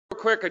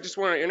quick, I just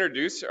want to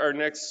introduce our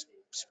next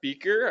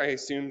speaker. I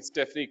assume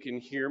Stephanie can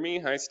hear me.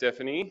 Hi,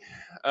 Stephanie.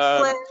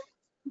 Hello.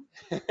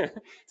 Um,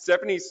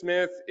 Stephanie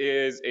Smith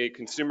is a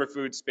consumer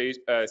food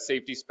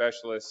safety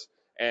specialist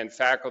and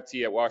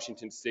faculty at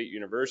Washington State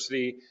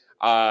University.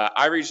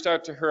 I reached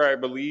out to her, I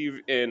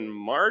believe, in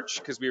March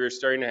because we were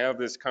starting to have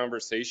this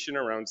conversation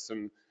around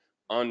some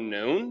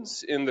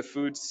unknowns in the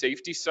food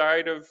safety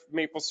side of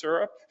maple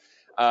syrup.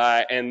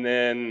 And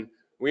then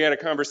we had a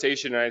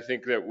conversation, and I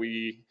think that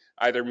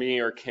either me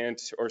or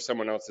Kent or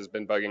someone else has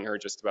been bugging her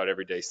just about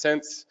every day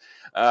since,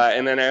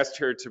 and then asked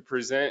her to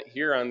present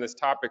here on this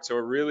topic. So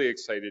we're really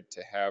excited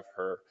to have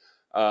her.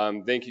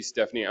 Thank you,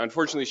 Stephanie.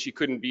 Unfortunately, she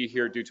couldn't be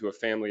here due to a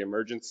family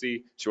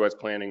emergency. She was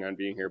planning on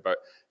being here, but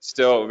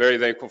still very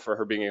thankful for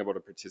her being able to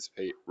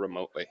participate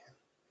remotely.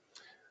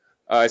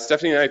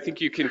 Stephanie, I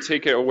think you can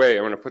take it away.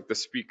 I want to put the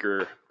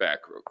speaker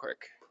back real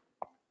quick.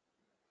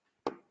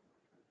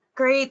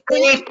 Great.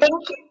 Thank you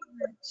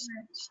so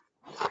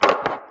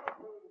much.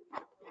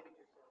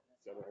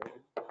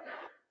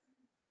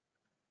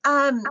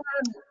 I'm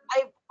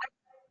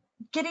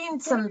getting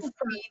some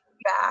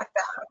feedback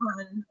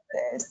on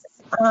this.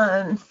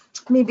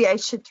 Maybe I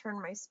should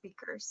turn my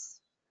speakers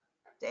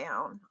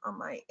down on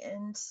my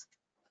end.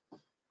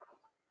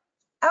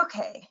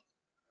 Okay.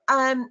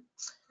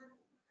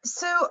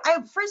 So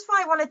first of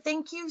all, I want to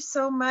thank you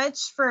so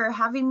much for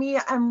having me.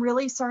 I'm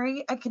really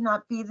sorry I could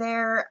not be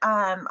there.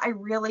 I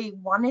really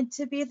wanted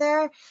to be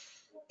there,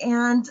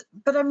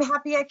 but I'm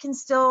happy I can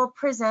still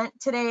present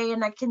today,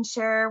 and I can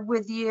share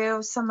with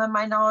you some of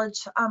my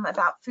knowledge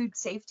about food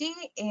safety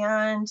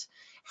and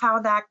how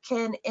that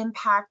can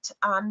impact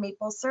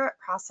maple syrup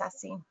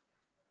processing.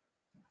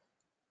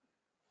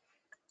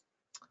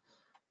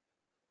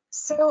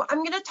 So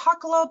I'm going to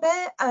talk a little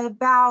bit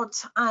about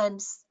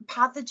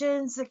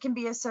pathogens that can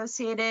be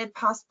associated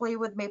possibly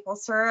with maple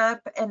syrup,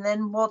 and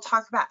then we'll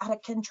talk about how to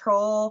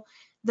control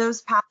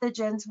those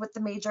pathogens, what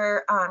the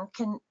major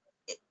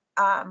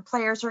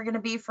players are going to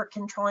be for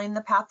controlling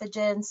the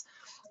pathogens.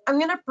 I'm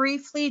going to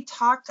briefly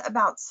talk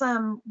about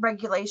some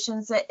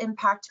regulations that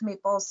impact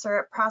maple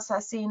syrup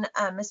processing,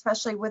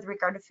 especially with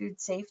regard to food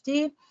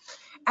safety,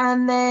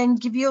 and then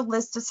give you a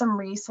list of some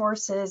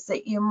resources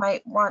that you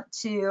might want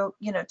to,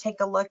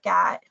 take a look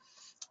at,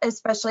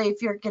 especially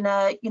if you're going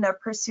to,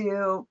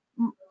 pursue,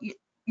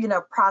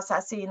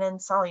 processing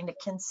and selling to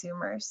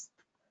consumers.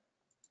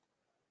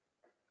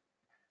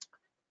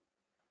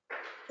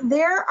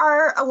 There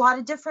are a lot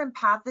of different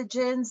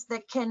pathogens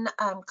that can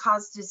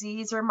cause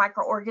disease, or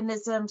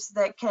microorganisms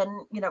that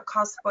can,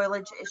 cause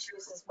spoilage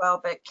issues as well,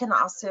 but can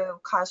also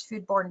cause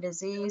foodborne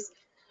disease.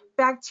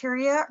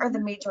 Bacteria are the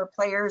major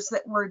players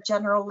that we're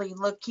generally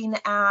looking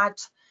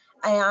at,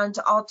 and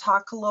I'll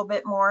talk a little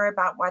bit more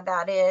about why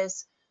that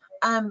is.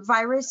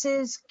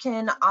 Viruses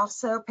can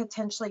also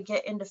potentially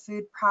get into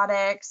food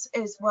products,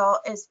 as well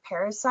as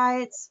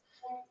parasites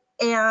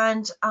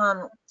and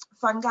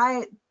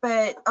fungi,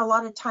 but a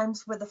lot of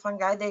times with the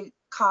fungi, they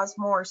cause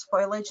more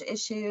spoilage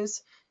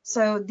issues.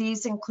 So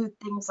these include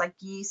things like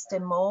yeast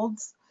and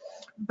molds,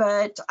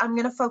 but I'm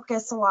going to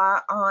focus a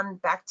lot on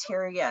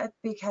bacteria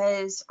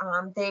because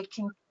they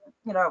can,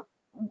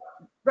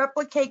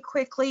 replicate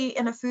quickly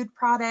in a food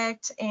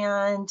product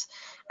and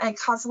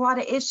cause a lot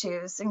of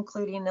issues,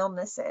 including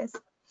illnesses.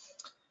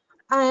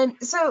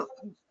 So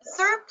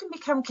syrup can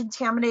become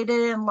contaminated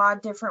in a lot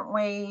of different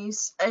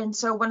ways. And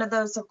so one of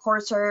those, of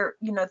course, are,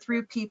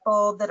 through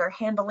people that are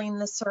handling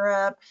the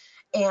syrup.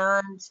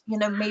 And,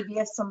 maybe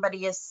if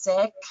somebody is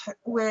sick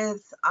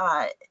with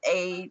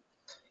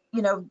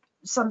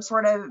some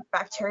sort of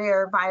bacteria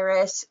or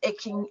virus,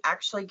 it can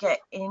actually get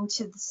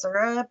into the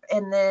syrup.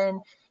 And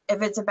then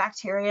if it's a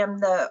bacterium,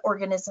 the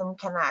organism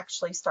can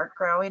actually start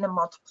growing and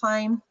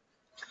multiplying.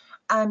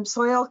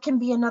 Soil can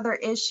be another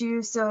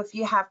issue. So if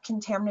you have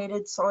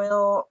contaminated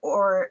soil,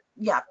 or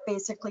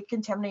basically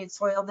contaminated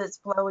soil that's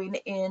blowing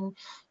in,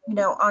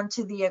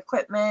 onto the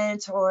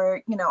equipment,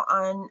 or,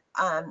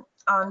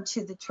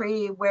 onto the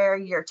tree where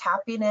you're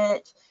tapping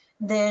it,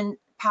 then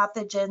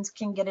pathogens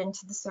can get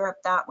into the syrup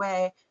that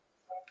way,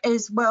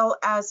 as well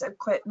as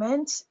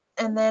equipment.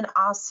 And then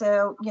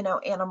also,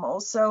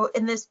 animals. So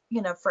in this,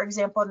 for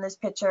example, in this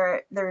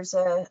picture, there's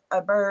a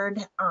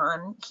bird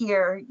on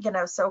here,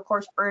 so of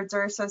course birds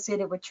are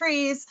associated with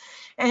trees.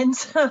 And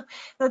so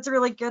that's a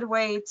really good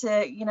way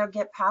to,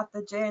 get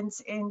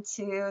pathogens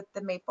into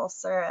the maple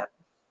syrup.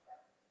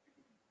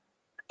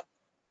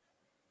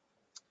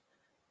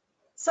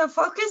 So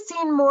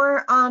focusing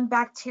more on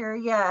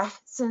bacteria,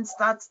 since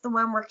that's the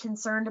one we're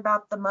concerned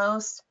about the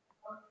most.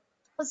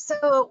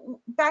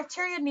 So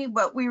bacteria need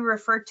what we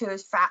refer to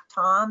as fat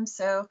toms.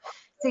 So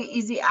it's an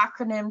easy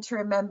acronym to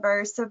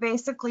remember. So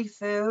basically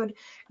food,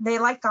 they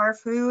like our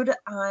food.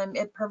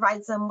 It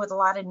provides them with a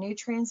lot of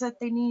nutrients that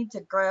they need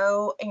to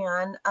grow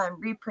and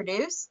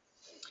reproduce.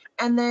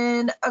 And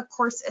then of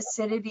course,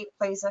 acidity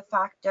plays a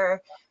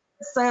factor.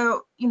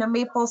 So,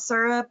 maple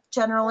syrup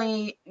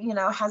generally,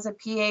 has a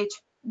pH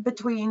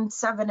between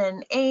 7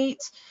 and 8.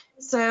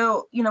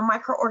 So,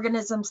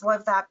 microorganisms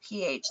love that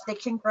pH. They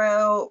can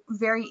grow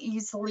very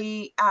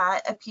easily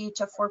at a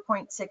pH of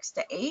 4.6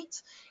 to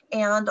 8,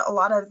 and a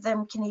lot of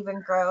them can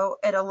even grow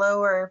at a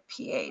lower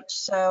pH.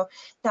 So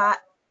that,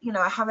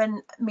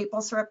 having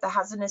maple syrup that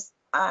has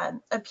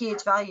a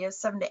pH value of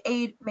 7 to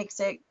 8 makes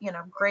it,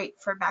 great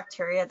for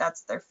bacteria.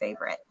 That's their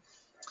favorite.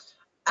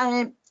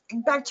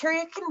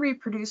 Bacteria can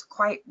reproduce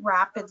quite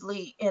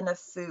rapidly in a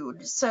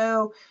food.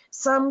 So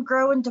some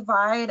grow and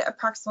divide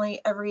approximately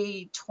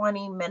every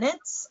 20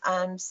 minutes.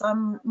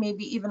 Some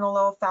maybe even a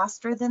little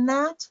faster than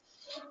that.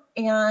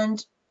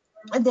 And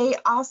they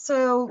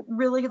also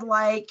really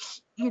like,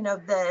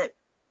 the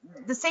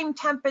same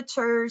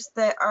temperatures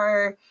that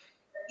are,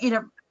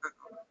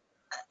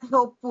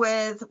 help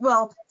with,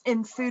 well,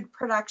 in food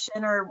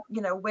production, or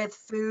with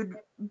food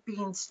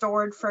being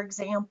stored, for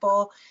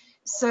example.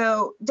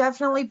 So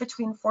definitely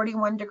between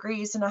 41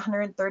 degrees and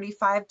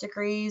 135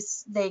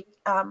 degrees,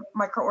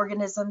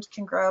 microorganisms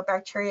can grow,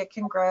 bacteria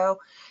can grow,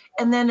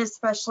 and then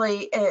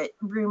especially at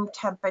room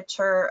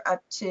temperature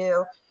up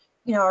to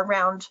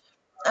around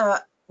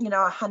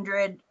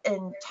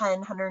 110,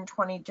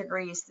 120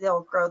 degrees,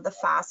 they'll grow the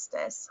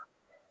fastest.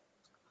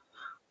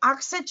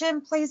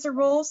 Oxygen plays a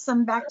role.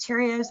 Some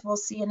bacteria, as we'll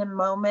see in a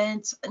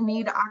moment,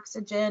 need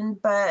oxygen,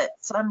 but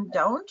some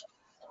don't.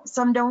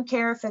 Some don't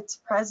care if it's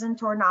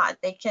present or not.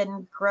 They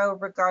can grow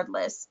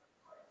regardless.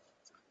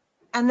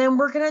 And then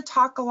we're going to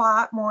talk a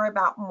lot more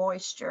about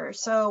moisture.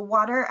 So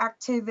water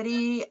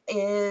activity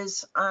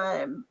is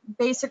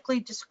basically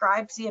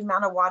describes the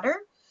amount of water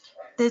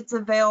that's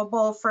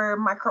available for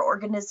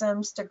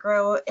microorganisms to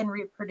grow and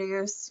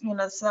reproduce.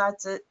 So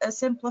that's a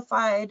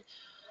simplified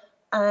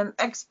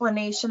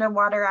explanation of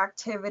water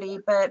activity,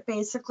 but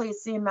basically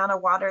it's the amount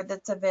of water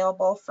that's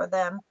available for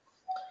them.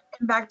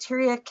 And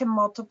bacteria can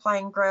multiply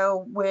and grow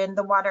when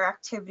the water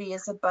activity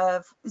is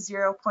above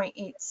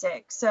 0.86.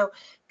 So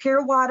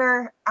pure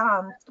water,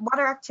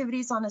 water activity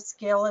is on a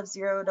scale of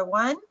 0 to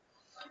 1,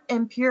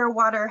 and pure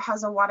water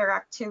has a water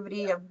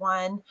activity of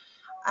 1.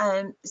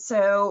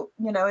 So,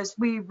 as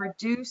we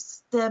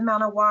reduce the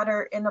amount of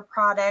water in a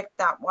product,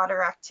 that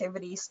water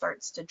activity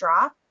starts to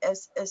drop,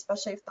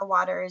 especially if the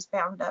water is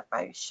bound up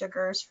by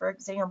sugars, for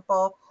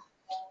example,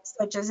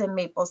 such as in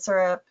maple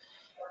syrup.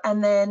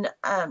 And then,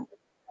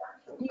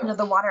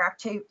 the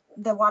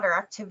water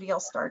activity will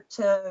start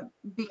to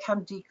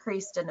become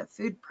decreased in a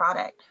food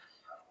product.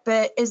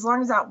 But as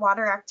long as that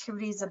water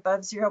activity is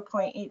above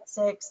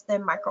 0.86,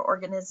 then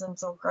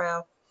microorganisms will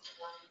grow.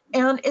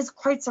 And it's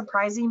quite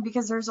surprising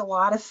because there's a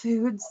lot of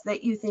foods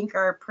that you think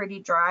are pretty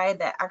dry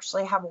that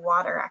actually have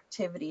water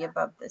activity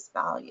above this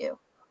value.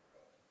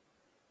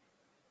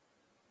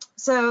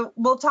 So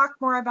we'll talk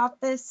more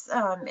about this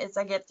as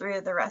I get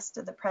through the rest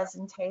of the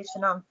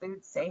presentation on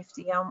food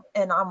safety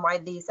and on why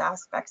these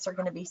aspects are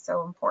going to be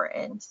so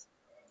important.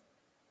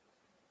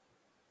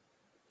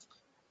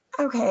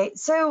 Okay,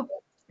 so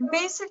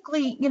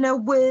basically,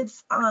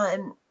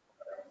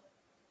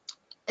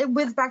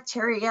 with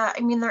bacteria,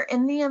 they're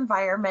in the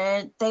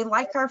environment, they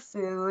like our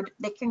food,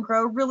 they can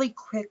grow really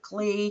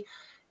quickly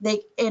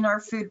in our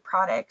food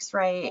products,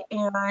 right?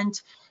 And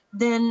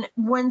then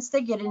once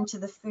they get into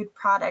the food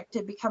product,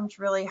 it becomes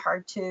really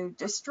hard to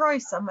destroy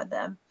some of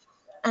them.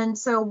 And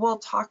so we'll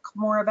talk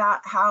more about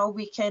how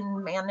we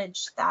can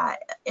manage that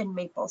in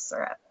maple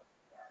syrup.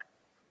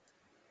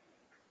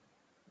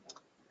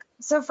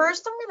 So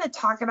first, I'm going to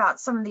talk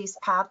about some of these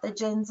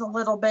pathogens a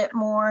little bit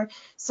more.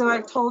 So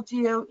I've told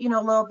you, a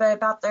little bit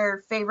about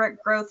their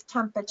favorite growth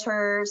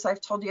temperatures. I've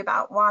told you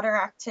about water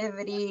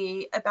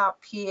activity,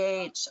 about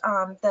pH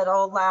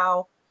that'll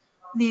allow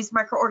these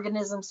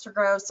microorganisms to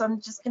grow. So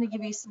I'm just going to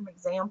give you some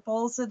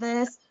examples of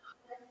this.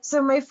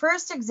 So my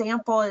first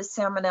example is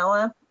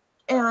salmonella.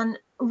 And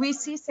we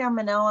see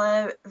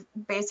salmonella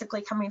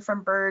basically coming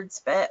from birds,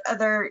 but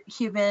other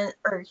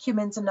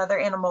humans and other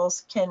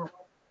animals can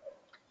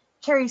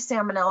carry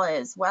salmonella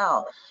as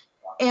well.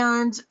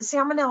 And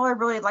salmonella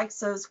really likes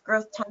those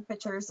growth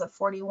temperatures of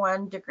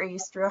 41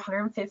 degrees through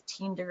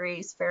 115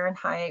 degrees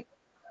Fahrenheit.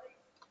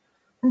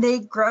 They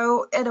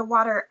grow at a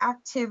water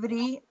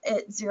activity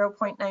at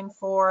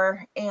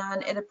 0.94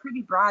 and at a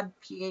pretty broad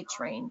pH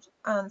range,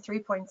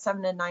 3.7 to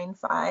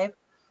 9.5.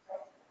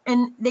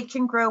 And they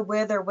can grow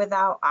with or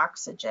without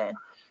oxygen.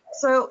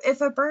 So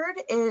if a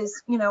bird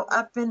is,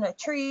 up in a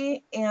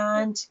tree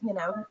and,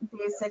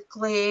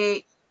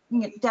 basically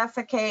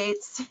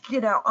defecates,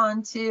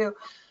 onto,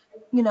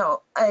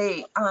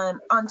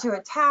 onto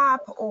a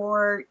tap,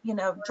 or,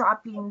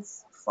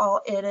 droppings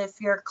fall in if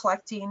you're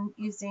collecting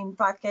using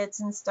buckets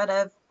instead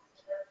of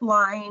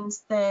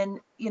lines, then,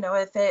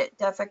 if it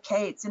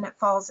defecates and it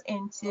falls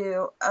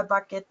into a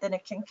bucket, then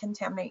it can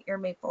contaminate your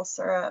maple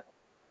syrup.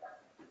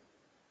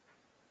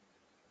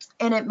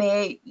 And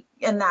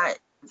that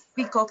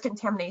fecal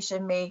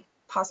contamination may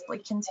possibly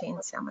contain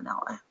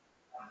salmonella.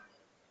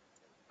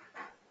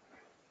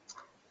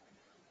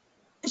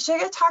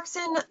 Shiga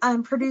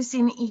toxin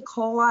producing E.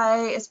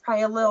 coli is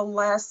probably a little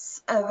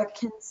less of a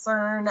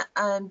concern.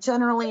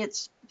 Generally,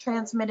 it's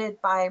transmitted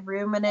by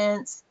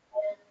ruminants.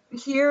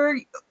 here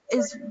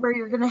is where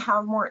you're going to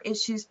have more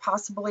issues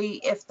possibly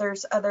if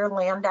there's other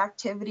land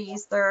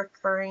activities that are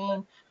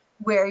occurring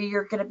where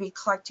you're going to be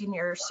collecting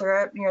your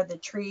syrup near the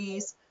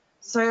trees.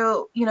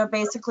 So,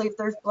 basically if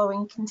there's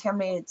blowing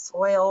contaminated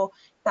soil,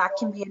 that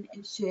can be an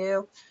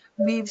issue.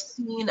 We've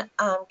seen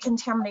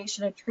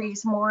contamination of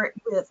trees more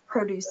with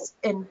produce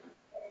and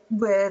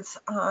with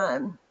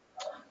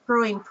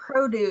growing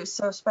produce,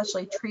 so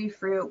especially tree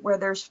fruit, where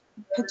there's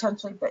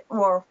potentially been,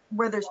 or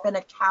where there's been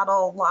a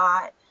cattle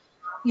lot,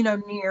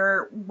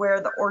 near where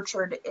the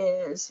orchard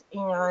is,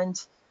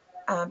 and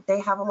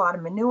they have a lot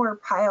of manure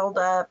piled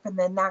up, and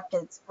then that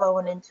gets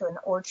flowing into an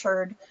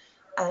orchard.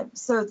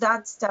 So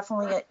that's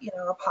definitely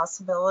a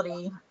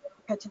possibility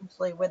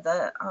potentially with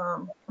the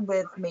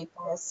with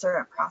maple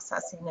syrup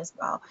processing as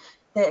well,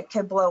 that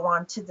could blow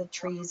onto the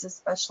trees,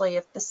 especially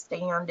if the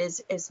stand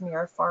is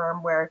near a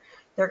farm where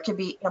there could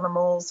be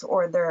animals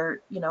or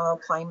they're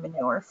applying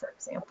manure, for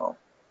example.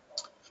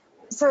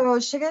 So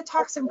sugar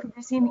toxin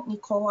producing E.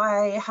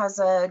 coli has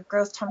a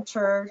growth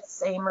temperature,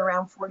 same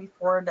around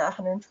 44 to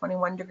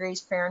 121 degrees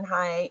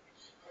Fahrenheit.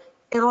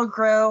 It'll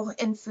grow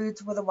in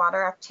foods with a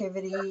water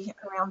activity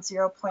around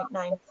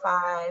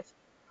 0.95,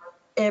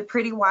 a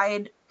pretty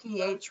wide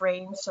pH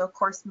range. So of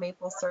course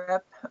maple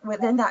syrup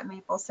within that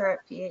maple syrup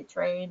pH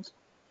range,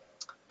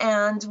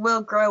 and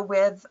will grow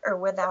with or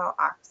without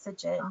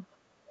oxygen.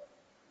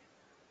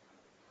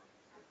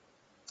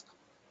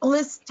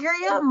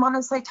 Listeria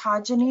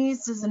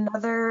monocytogenes is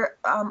another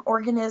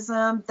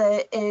organism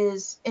that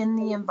is in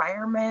the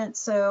environment,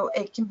 so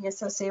it can be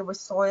associated with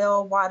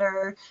soil,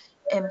 water,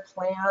 and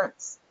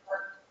plants.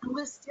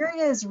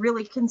 Listeria is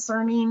really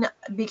concerning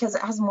because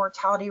it has a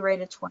mortality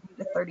rate of 20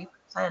 to 30%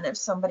 if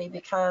somebody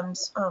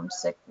becomes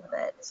sick with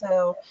it.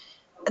 So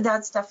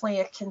that's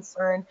definitely a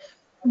concern.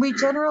 We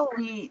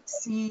generally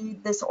see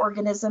this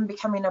organism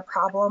becoming a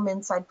problem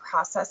inside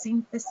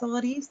processing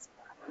facilities.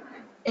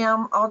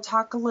 And I'll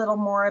talk a little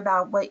more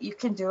about what you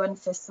can do in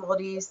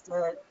facilities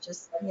to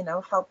just,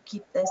 help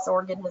keep this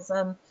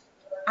organism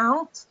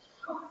out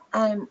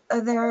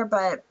there.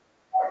 But,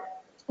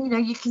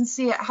 you can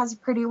see it has a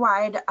pretty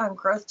wide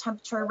growth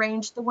temperature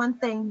range. The one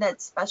thing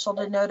that's special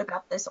to note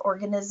about this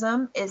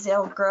organism is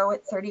it'll grow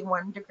at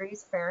 31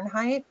 degrees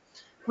Fahrenheit,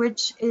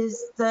 which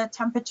is the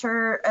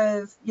temperature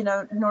of,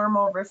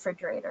 normal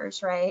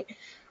refrigerators, right?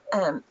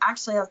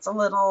 Actually, that's a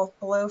little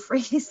below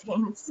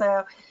freezing.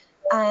 So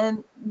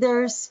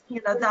there's,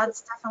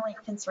 that's definitely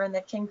a concern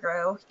that can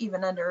grow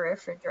even under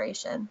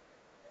refrigeration.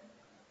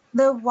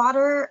 The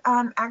water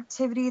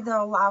activity that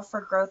allow for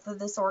growth of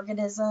this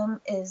organism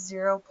is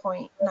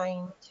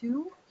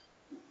 0.92,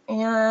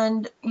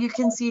 and you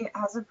can see it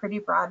has a pretty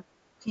broad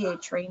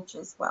pH range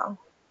as well.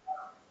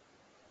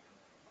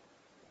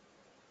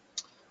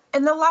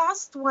 And the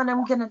last one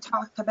I'm going to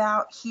talk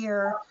about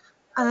here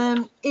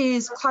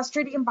is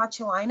Clostridium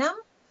botulinum.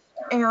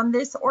 And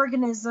this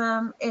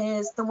organism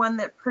is the one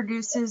that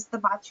produces the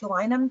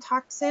botulinum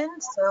toxin.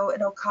 So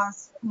it'll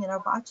cause,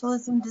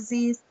 botulism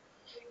disease.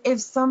 If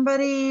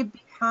somebody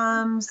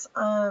becomes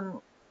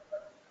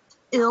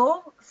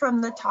ill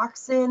from the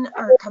toxin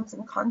or comes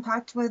in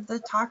contact with the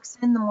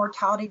toxin, the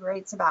mortality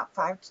rate's about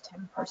 5 to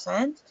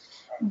 10%.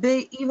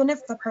 But even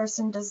if the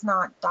person does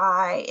not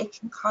die, it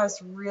can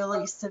cause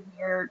really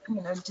severe,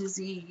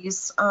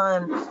 disease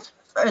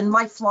and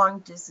lifelong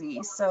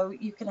disease. So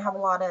you can have a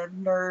lot of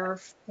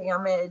nerve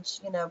damage,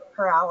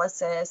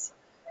 paralysis,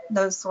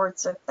 those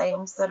sorts of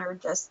things that are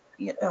just,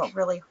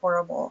 really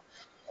horrible.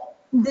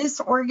 This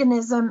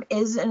organism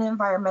is an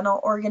environmental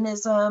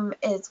organism.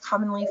 It's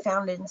commonly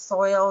found in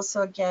soil.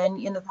 So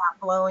again, that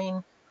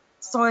blowing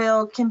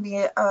soil can be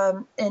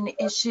an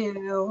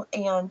issue,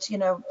 and,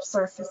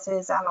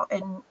 surfaces out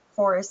in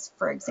forests,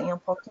 for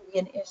example, can be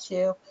an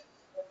issue.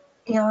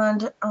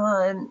 And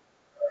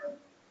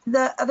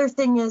the other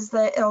thing is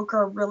that it'll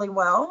grow really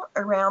well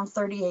around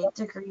 38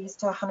 degrees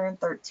to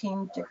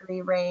 113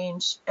 degree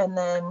range, and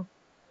then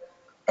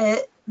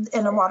it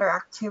in a water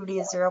activity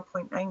is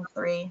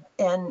 0.93,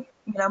 and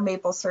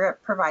maple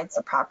syrup provides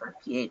the proper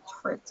pH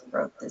for its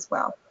growth as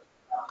well.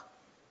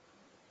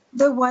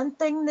 The one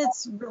thing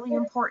that's really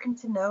important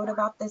to note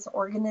about this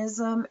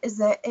organism is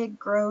that it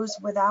grows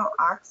without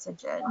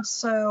oxygen.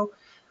 So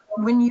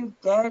when you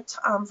get,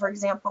 for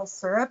example,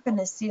 syrup in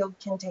a sealed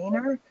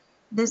container,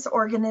 this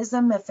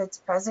organism, if it's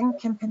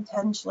present, can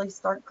potentially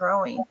start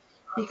growing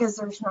because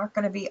there's not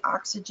going to be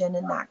oxygen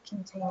in that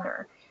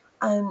container.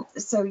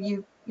 So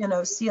you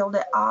sealed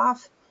it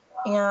off,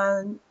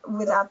 and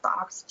without the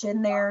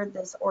oxygen there,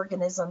 this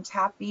organism's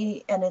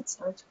happy and it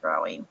starts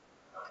growing.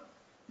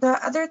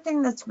 The other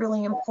thing that's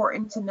really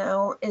important to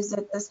know is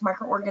that this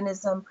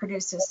microorganism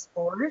produces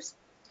spores.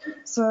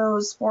 So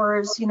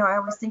spores, I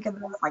always think of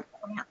them as like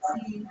plant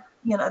seed.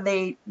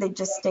 They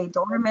just stay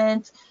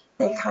dormant.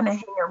 They kind of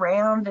hang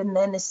around, and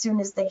then as soon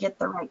as they get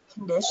the right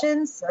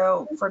conditions,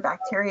 so for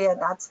bacteria,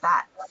 that's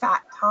that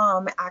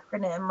FAT-TOM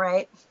acronym,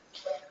 right?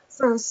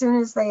 So as soon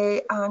as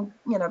they,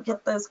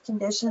 get those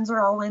conditions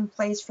are all in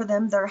place for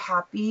them, they're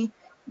happy,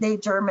 they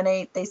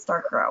germinate, they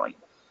start growing.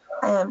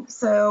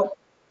 So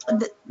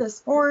The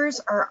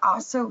spores are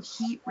also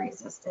heat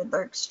resistant.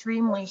 They're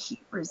extremely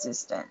heat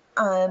resistant.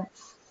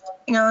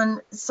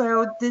 And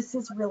so this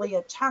is really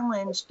a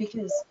challenge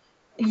because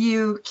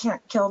you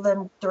can't kill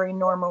them during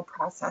normal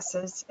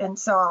processes. And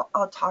so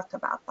I'll talk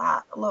about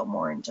that a little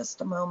more in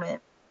just a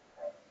moment.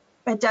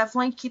 But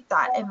definitely keep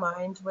that in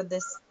mind with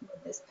this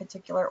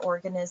particular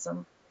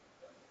organism.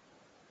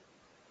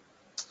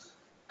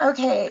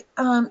 Okay,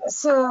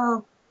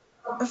 so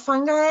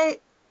fungi,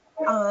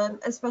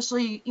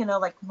 especially,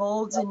 like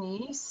molds and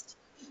yeast,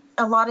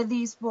 a lot of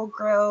these will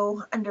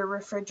grow under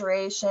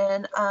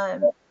refrigeration,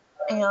 and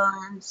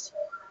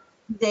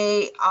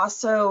they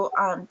also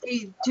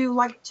they do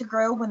like to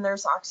grow when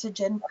there's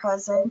oxygen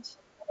present.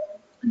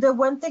 The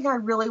one thing I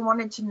really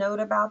wanted to note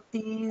about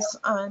these,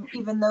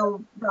 even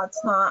though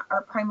that's not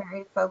our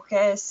primary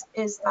focus,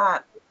 is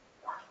that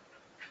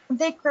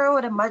they grow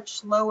at a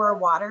much lower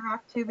water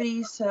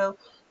activity. So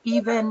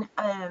even,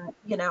 at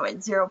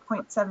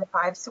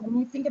 0.75. So when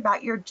you think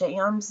about your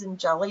jams and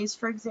jellies,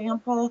 for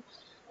example,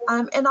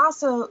 and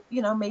also,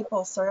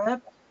 maple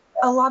syrup,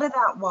 a lot of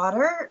that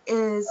water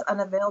is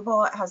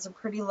unavailable. It has a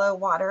pretty low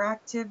water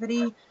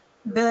activity.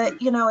 But,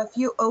 if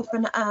you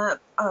open up,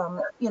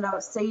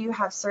 say you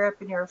have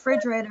syrup in your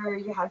refrigerator,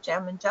 you have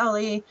jam and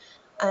jelly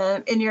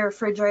in your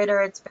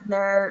refrigerator, it's been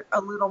there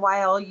a little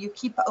while, you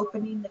keep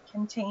opening the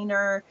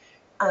container,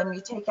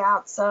 you take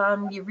out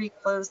some, you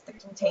reclose the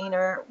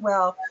container.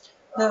 Well,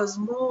 those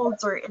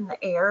molds are in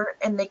the air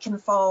and they can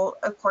fall,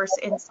 of course,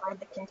 inside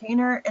the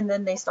container, and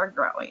then they start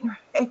growing,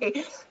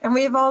 right? And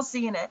we've all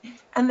seen it.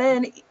 And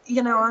then,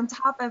 on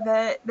top of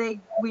it,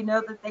 we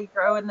know that they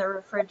grow in the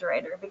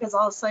refrigerator because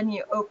all of a sudden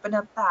you open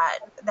up that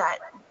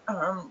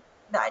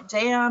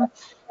jam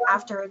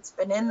after it's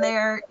been in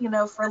there,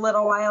 for a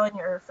little while in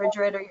your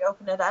refrigerator, you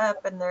open it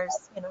up and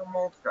there's,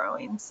 mold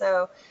growing.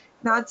 So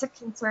that's a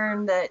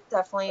concern that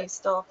definitely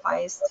still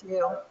applies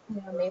to,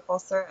 maple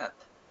syrup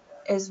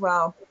as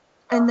well.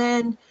 And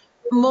then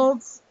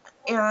molds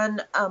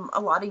and a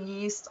lot of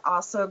yeast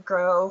also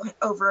grow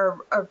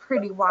over a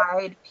pretty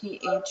wide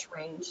pH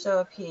range, so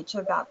a pH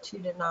of about 2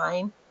 to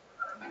 9.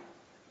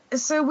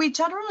 So we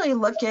generally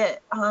look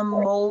at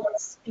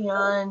molds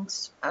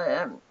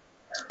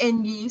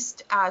and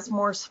yeast as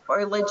more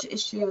spoilage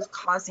issues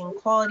causing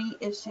quality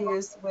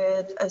issues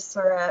with a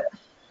syrup,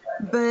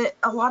 but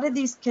a lot of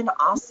these can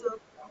also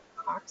cause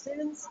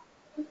toxins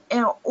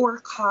or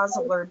cause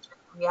allergic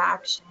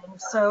reaction.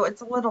 So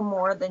it's a little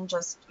more than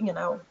just,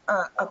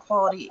 a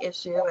quality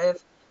issue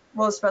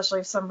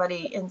especially if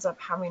somebody ends up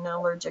having an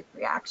allergic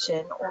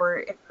reaction or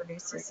it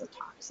produces a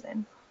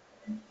toxin.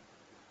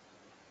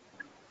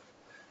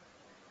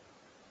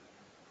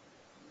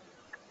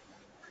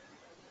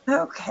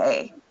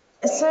 Okay.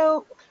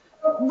 So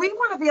we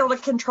want to be able to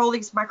control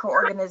these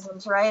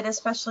microorganisms, right?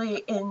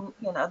 Especially in,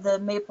 the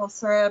maple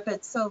syrup.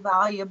 It's so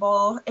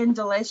valuable and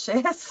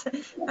delicious,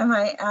 I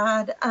might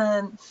add.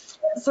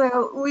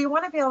 So we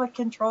want to be able to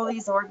control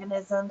these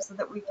organisms so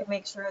that we can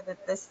make sure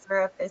that this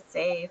syrup is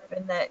safe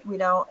and that we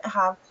don't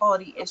have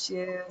quality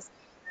issues,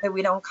 that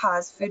we don't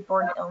cause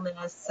foodborne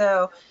illness.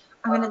 So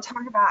I'm going to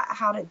talk about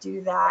how to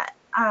do that.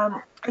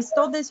 I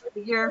stole this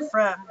figure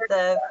from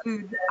the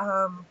Food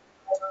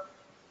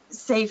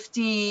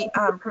Safety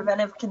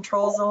Preventive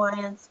Controls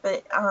Alliance,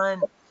 but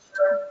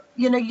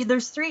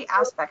there's three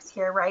aspects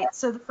here, right?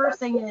 So the first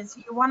thing is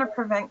you want to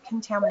prevent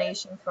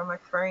contamination from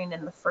occurring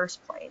in the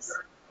first place.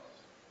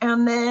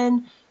 And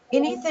then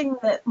anything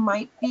that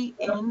might be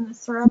in the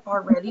syrup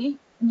already,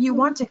 you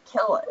want to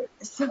kill it.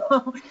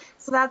 So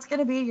that's going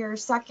to be your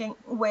second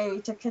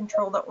way to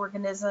control the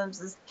organisms,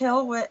 is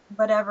kill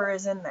whatever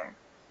is in there.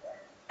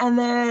 And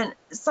then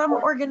some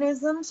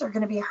organisms are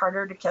going to be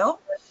harder to kill.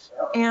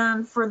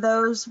 And for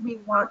those, we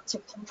want to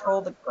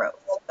control the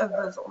growth of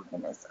those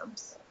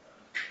organisms.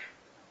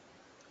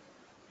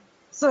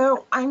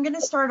 So I'm going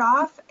to start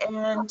off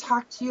and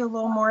talk to you a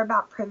little more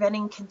about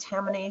preventing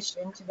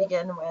contamination to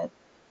begin with.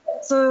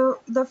 So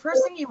the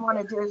first thing you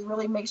want to do is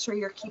really make sure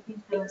you're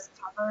keeping things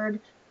covered,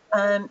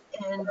 and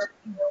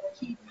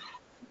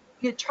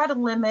you try to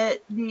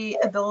limit the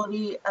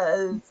ability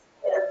of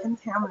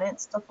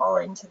contaminants to fall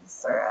into the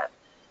syrup.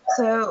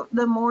 So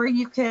the more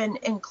you can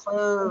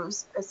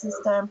enclose a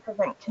system,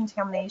 prevent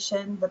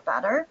contamination, the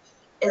better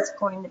it's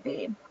going to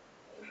be.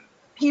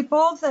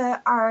 People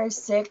that are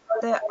sick,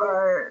 that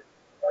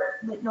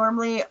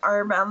normally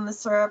are around the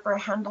syrup or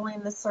handling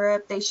the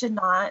syrup, they should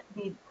not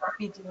be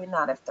doing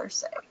that if they're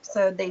sick.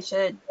 So they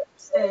should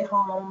stay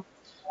home.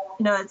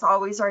 It's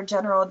always our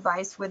general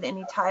advice with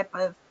any type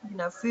of,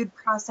 food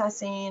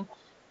processing,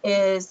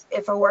 is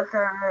if a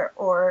worker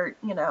or,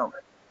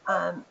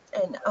 an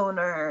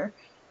owner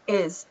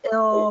is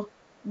ill,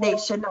 they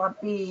should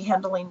not be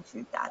handling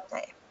food that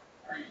day.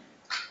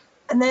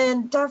 And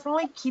then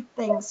definitely keep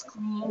things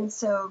clean.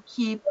 So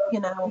keep,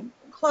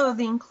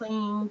 clothing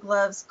clean,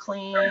 gloves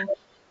clean.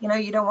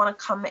 You don't want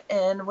to come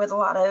in with a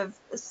lot of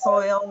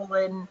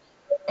soil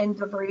and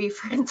debris,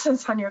 for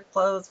instance, on your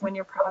clothes when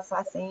you're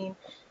processing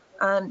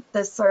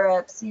the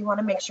syrups. You want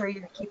to make sure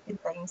you're keeping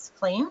things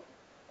clean.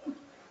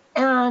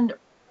 And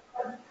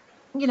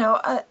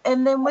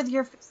And then with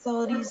your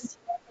facilities,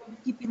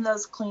 keeping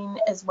those clean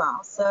as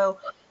well. So,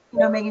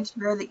 making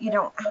sure that you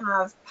don't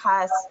have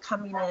pests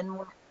coming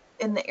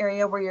in the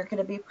area where you're going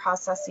to be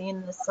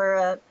processing the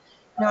syrup.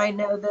 I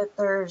know that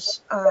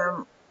there's,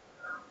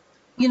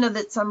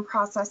 that some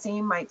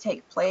processing might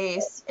take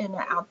place in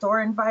an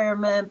outdoor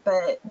environment,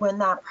 but when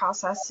that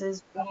process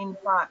is being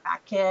brought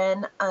back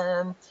in,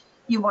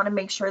 you want to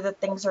make sure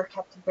that things are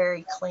kept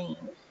very clean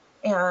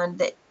and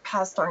that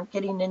pests aren't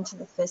getting into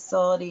the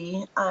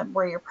facility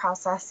where you're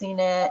processing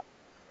it.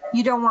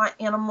 You don't want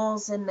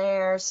animals in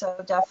there,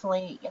 so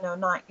definitely,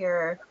 not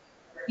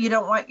you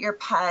don't want your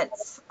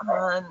pets,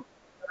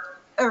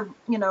 or,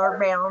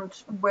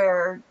 around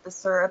where the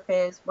syrup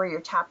is, where you're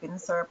tapping the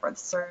syrup, or the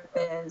syrup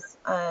is,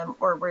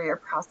 or where you're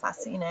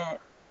processing it.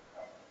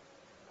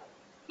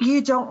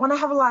 You don't want to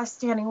have a lot of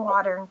standing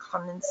water and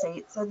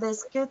condensate. So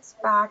this gets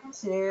back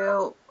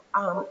to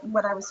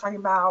what I was talking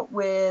about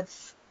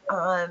with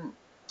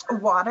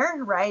water,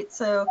 right?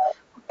 So,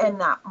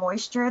 and that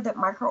moisture that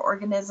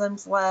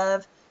microorganisms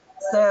love.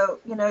 So,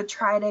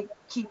 try to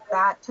keep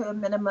that to a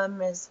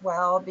minimum as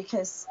well,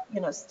 because,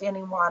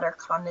 standing water,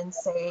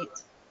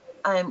 condensate,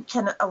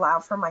 can allow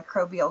for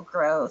microbial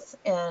growth.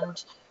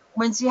 And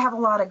once you have a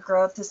lot of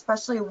growth,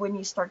 especially when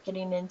you start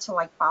getting into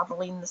like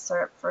bottling the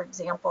syrup, for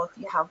example, if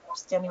you have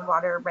standing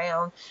water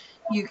around,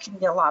 you can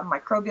get a lot of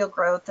microbial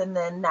growth, and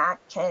then that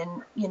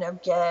can,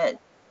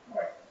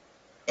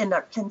 end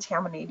up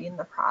contaminating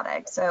the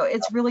product. So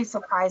it's really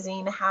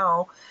surprising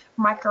how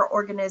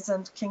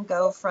microorganisms can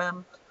go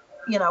from,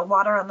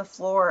 water on the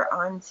floor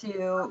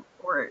onto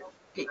or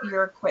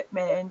your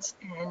equipment,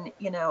 and,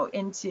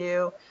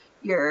 into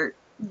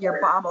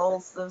your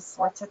bottles, those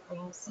sorts of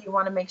things. So you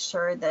want to make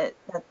sure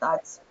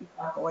that's being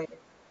avoided.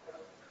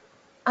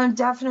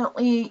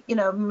 Definitely,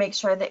 make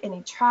sure that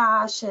any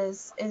trash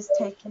is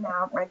taken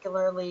out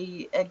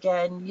regularly.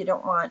 Again, you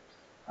don't want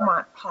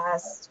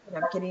pests,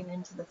 getting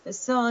into the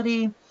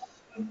facility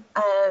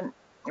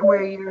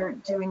where you're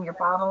doing your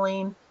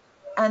bottling.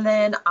 And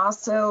then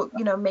also,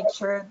 make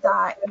sure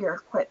that your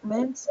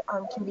equipment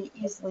can be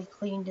easily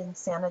cleaned and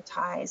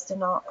sanitized.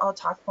 And I'll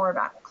talk more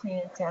about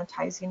cleaning and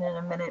sanitizing in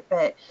a minute,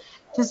 but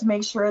just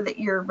make sure that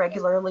you're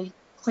regularly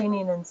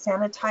cleaning and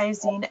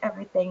sanitizing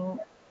everything.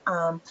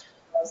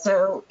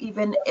 So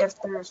even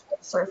if there's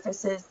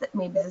surfaces that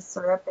maybe the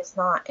syrup is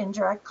not in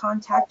direct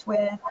contact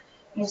with,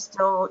 you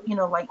still,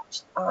 like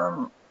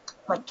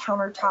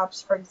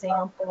countertops, for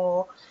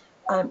example,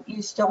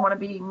 you still want to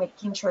be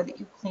making sure that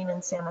you clean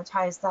and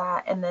sanitize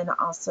that. And then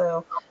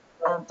also,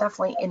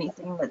 definitely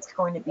anything that's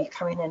going to be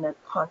coming into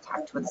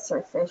contact with the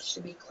surface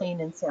should be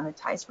cleaned and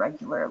sanitized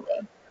regularly.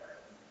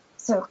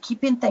 So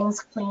keeping things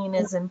clean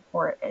is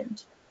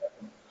important.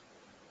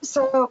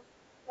 So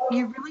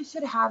you really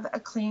should have a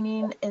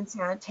cleaning and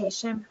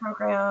sanitation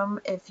program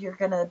if you're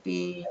going to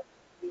be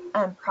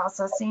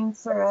processing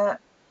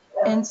syrup.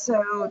 And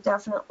so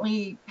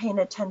definitely paying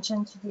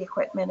attention to the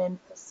equipment and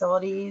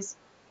facilities.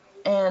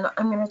 And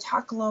I'm going to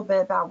talk a little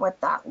bit about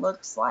what that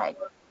looks like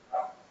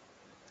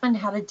and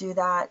how to do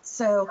that.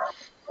 So,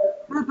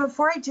 but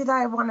before I do that,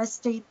 I want to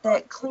state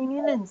that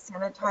cleaning and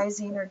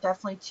sanitizing are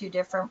definitely two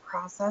different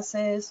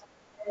processes.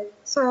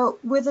 So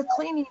with a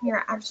cleaning,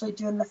 you're actually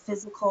doing the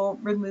physical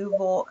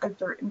removal of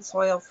dirt and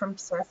soil from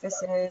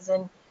surfaces,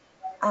 and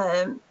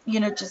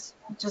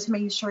just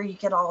making sure you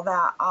get all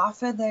that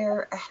off of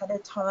there ahead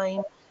of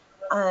time.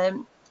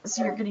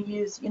 So you're going to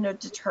use,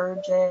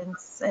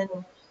 detergents and,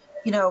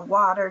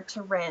 water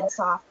to rinse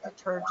off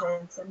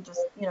detergents, and just,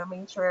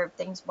 making sure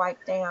everything's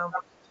wiped down.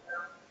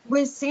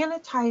 With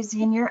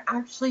sanitizing, you're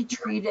actually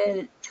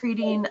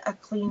treating a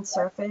clean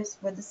surface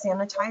with a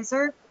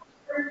sanitizer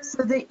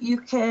so that you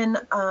can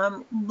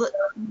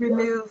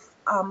remove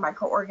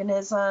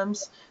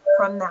microorganisms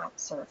from that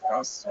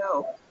surface.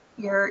 So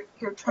you're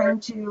trying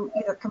to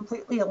either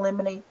completely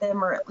eliminate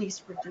them or at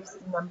least reduce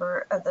the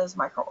number of those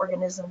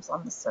microorganisms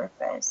on the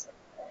surface.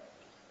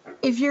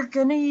 If you're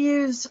going to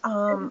use,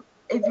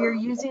 if you're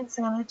using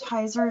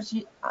sanitizers,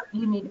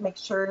 you need to make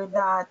sure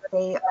that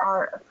they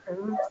are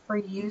approved for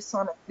use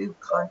on a food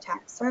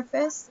contact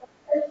surface.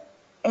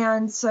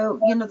 And so,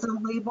 the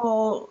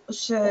label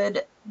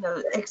should,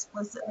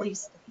 explicitly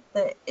state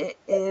that it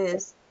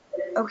is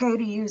okay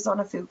to use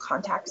on a food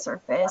contact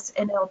surface,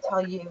 and it'll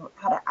tell you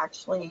how to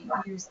actually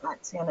use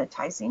that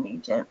sanitizing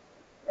agent.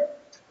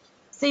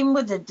 Same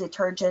with the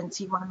detergents,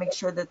 you want to make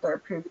sure that they're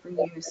approved for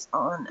use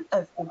on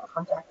a food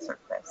contact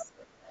surface.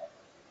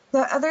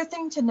 The other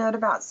thing to note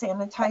about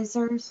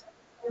sanitizers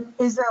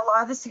is that a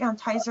lot of the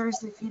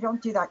sanitizers, if you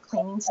don't do that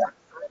cleaning step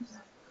first,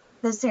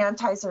 the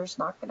sanitizer is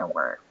not going to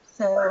work.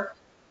 So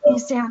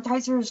these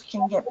sanitizers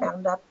can get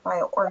bound up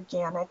by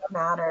organic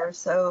matter.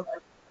 So,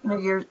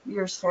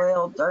 your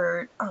soil,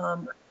 dirt,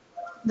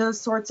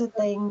 those sorts of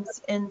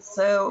things. And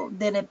so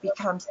then it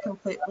becomes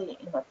completely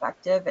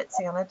ineffective at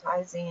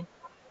sanitizing.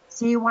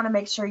 So you want to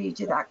make sure you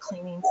do that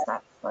cleaning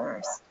step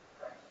first.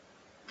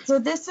 So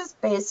this is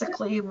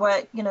basically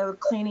what,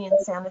 cleaning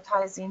and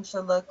sanitizing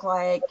should look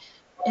like,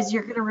 is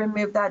you're going to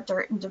remove that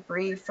dirt and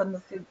debris from the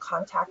food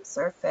contact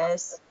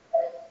surface.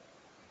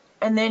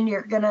 And then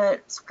you're gonna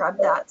scrub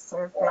that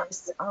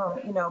surface,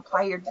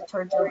 apply your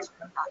detergent,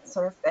 scrub that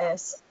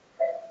surface,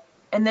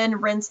 and then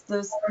rinse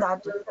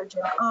that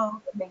detergent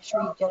off, make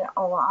sure you get it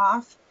all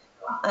off,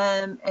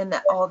 and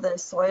that all the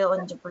soil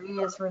and debris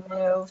is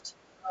removed.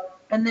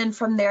 And then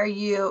from there,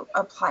 you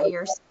apply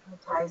your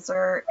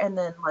sanitizer and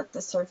then let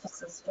the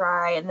surfaces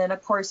dry. And then,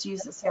 of course,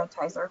 use the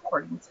sanitizer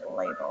according to the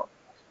label.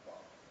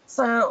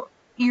 So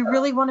you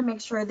really want to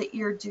make sure that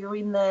you're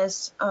doing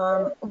this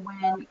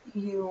when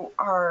you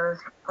are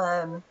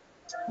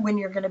when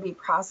you're going to be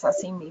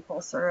processing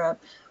maple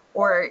syrup,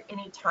 or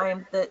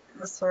anytime that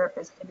the syrup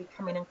is going to be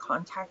coming in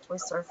contact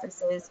with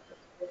surfaces.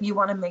 You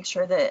want to make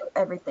sure that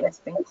everything's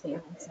been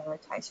cleaned and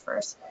sanitized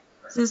first.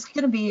 So this is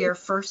going to be your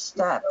first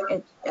step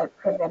at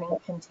preventing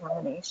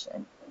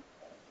contamination,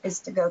 is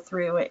to go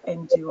through it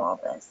and do all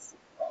this.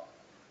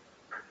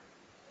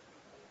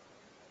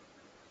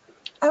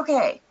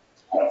 Okay,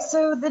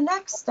 so the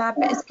next step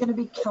is going to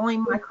be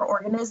killing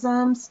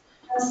microorganisms.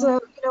 So,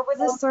 with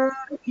a syrup,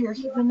 you're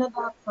heating it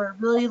up for a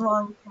really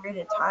long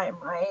period of time,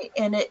 right?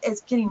 And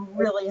it's getting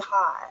really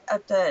hot,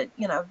 up to,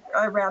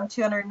 around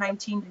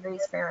 219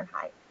 degrees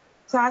Fahrenheit.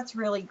 So that's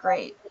really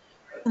great.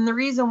 And the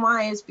reason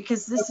why is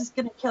because this is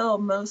going to kill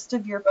most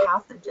of your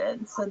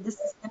pathogens. So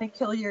this is going to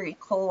kill your E.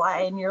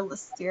 coli and your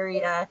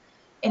Listeria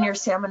and your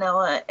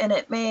Salmonella, and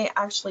it may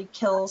actually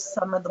kill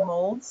some of the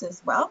molds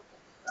as well.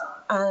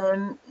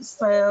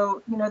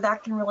 So,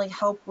 that can really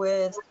help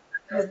with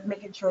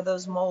making sure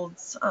those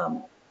molds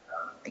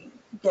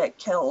get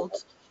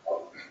killed.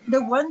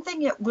 The one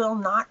thing it will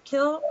not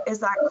kill is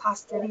that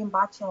Clostridium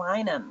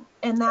botulinum,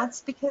 and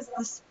that's because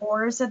the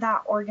spores of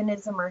that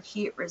organism are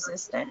heat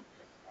resistant.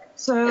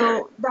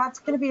 So that's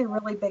going to be a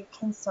really big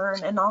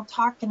concern, and I'll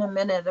talk in a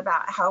minute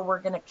about how we're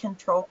going to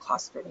control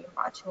Clostridium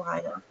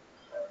botulinum.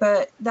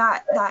 But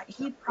that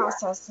heat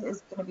process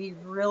is going to be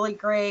really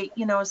great,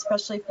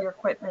 especially if your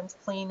equipment's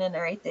clean and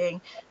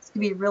everything. It's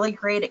going to be really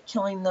great at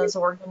killing those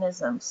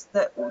organisms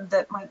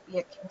that might be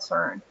a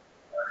concern.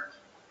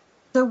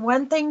 The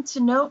one thing to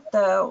note,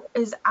 though,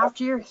 is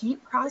after your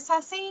heat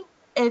processing,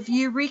 if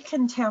you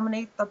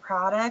recontaminate the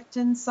product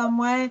in some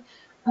way,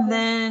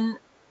 then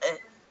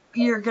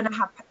you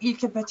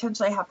could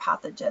potentially have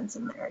pathogens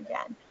in there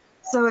again.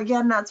 So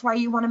again, that's why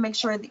you want to make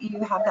sure that you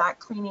have that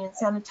cleaning and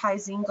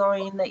sanitizing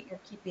going, that you're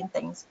keeping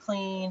things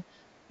clean,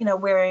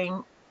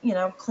 wearing,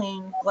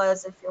 clean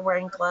gloves if you're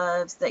wearing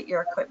gloves, that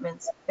your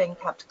equipment's been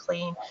kept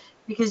clean,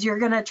 because you're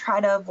going to try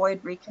to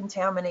avoid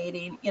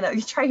recontaminating,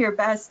 you try your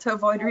best to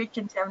avoid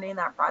recontaminating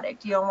that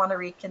product. You don't want to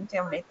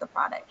recontaminate the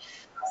product.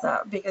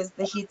 So, because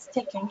the heat's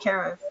taking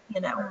care of,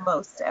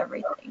 most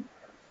everything.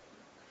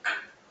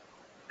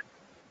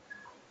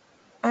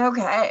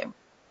 Okay.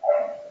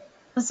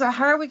 So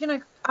how are we going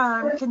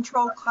to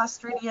control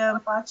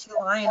Clostridium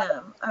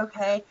botulinum?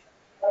 Okay.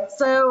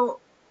 So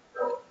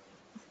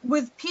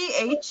with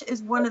pH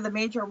is one of the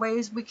major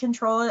ways we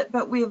control it,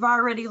 but we've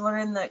already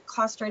learned that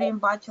Clostridium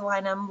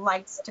botulinum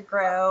likes to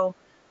grow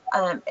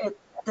at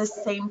the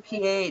same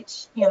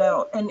pH,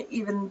 and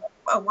even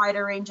a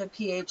wider range of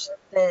pH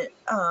that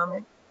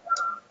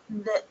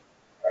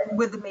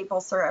with the maple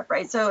syrup,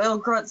 right? So it'll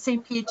grow at the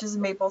same pH as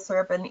maple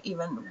syrup and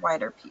even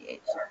wider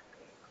pH.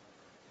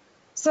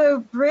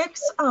 So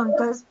Brix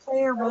does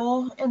play a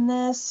role in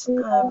this,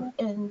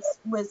 in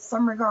with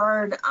some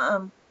regard,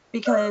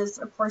 because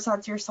of course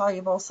that's your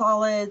soluble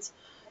solids.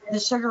 The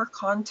sugar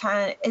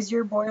content, as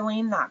you're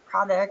boiling that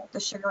product,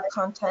 the sugar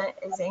content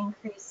is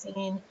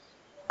increasing,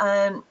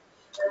 and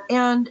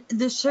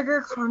the sugar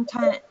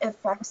content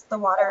affects the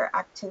water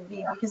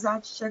activity, because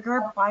that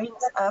sugar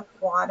binds up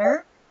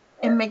water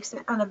and makes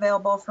it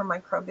unavailable for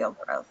microbial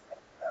growth.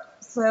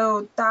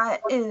 So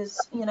that is,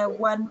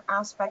 one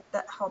aspect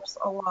that helps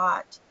a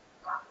lot.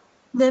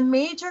 The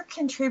major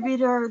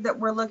contributor that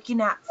we're looking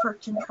at for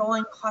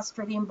controlling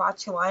Clostridium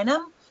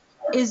botulinum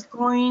is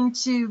going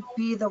to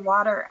be the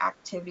water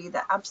activity,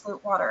 the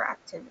absolute water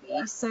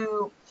activity.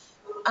 So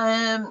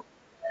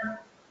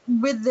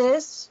with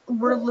this,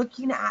 we're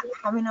looking at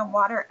having a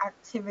water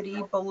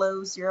activity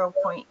below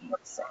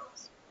 0.86.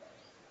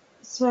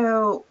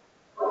 So,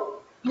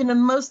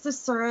 most of the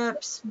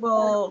syrups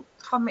will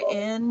come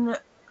in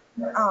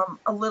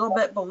a little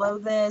bit below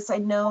this. I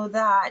know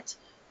that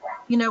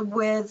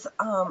with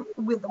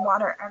the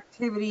water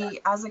activity,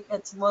 as it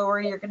gets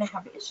lower, you're going to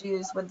have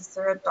issues with the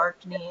syrup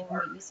darkening,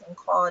 maybe some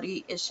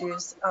quality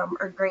issues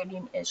or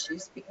grading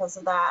issues because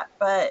of that.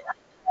 But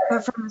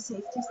from a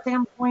safety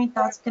standpoint,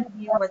 that's going to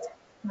be what's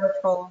going to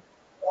control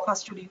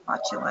Clostridium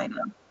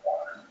botulinum.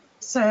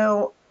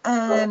 So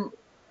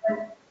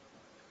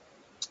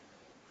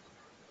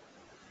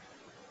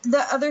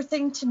the other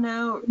thing to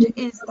note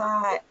is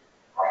that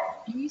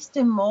yeast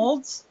and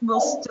molds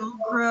will still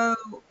grow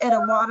at a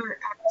water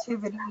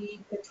activity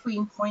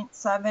between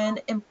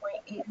 0.7 and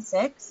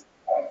 0.86.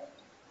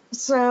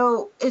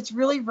 So it's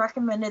really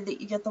recommended that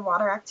you get the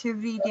water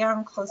activity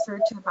down closer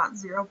to about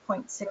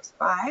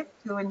 0.65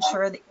 to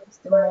ensure that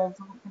yeast and molds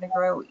aren't going to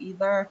grow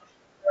either.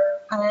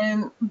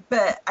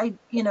 But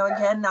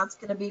again, that's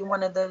going to be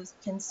one of those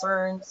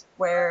concerns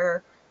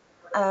where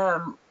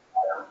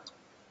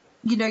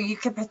you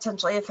could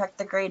potentially affect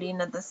the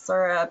grading of the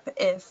syrup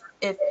if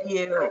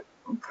you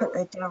put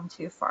it down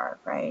too far,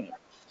 right?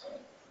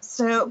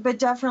 So, but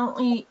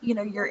definitely,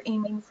 you're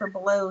aiming for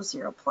below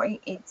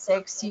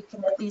 0.86. You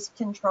can at least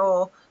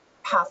control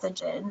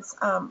pathogens,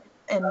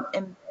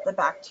 and the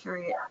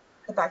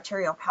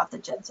bacterial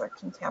pathogens are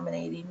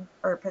contaminating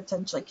or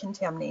potentially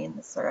contaminating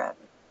the syrup.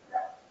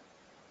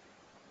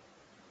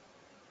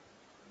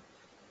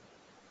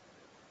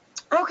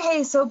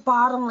 Okay, so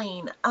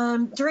bottling.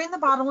 During the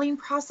bottling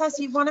process,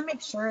 you want to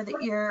make sure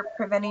that you're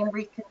preventing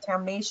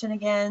recontamination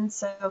again.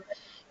 So,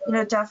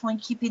 definitely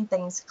keeping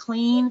things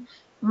clean.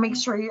 Make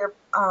sure you're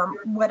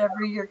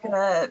whatever you're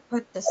gonna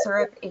put the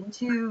syrup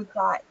into,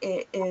 that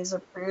it is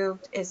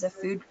approved, is a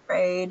food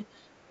grade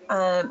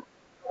um,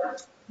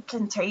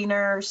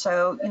 container.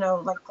 So,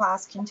 like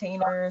glass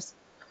containers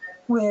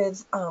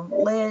with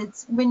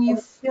lids. When you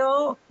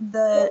fill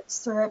the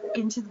syrup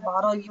into the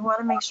bottle, you want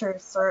to make sure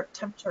syrup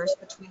temperature is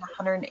between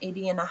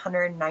 180 and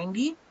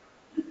 190.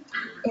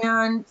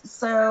 And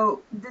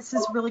so this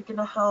is really going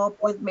to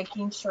help with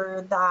making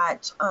sure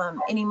that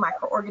any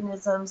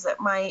microorganisms that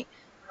might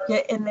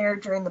get in there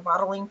during the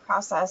bottling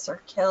process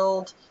are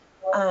killed.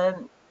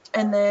 Um,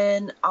 and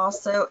then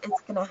also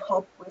it's going to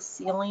help with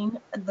sealing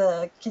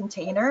the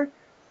container.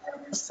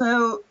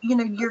 So,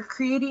 you're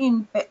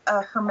creating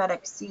a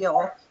hermetic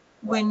seal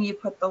when you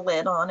put the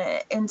lid on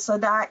it. And so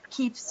that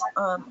keeps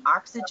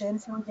oxygen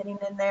from getting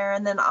in there.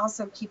 And then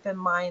also keep in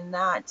mind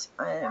that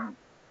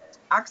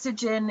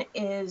oxygen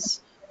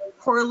is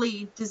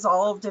poorly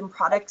dissolved in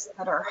products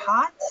that are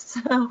hot.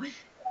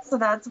 So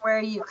that's where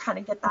you kind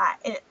of get that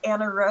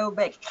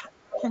anaerobic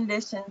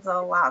conditions that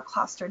allow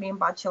Clostridium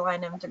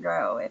botulinum to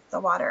grow if the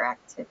water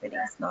activity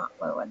is not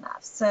low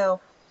enough.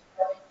 So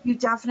you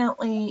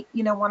definitely,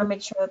 want to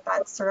make sure that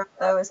that syrup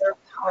though is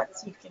kept hot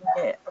so you can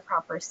get a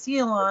proper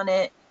seal on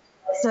it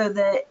so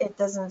that it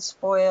doesn't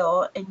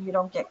spoil and you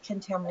don't get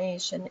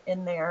contamination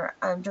in there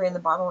during the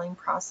bottling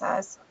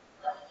process.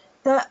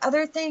 The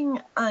other thing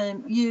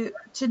you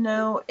to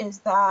know is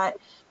that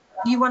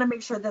you want to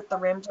make sure that the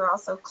rims are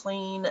also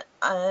clean,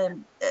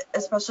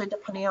 especially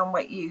depending on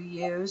what you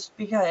use,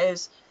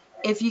 because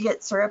if you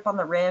get syrup on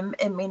the rim,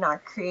 it may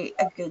not create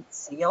a good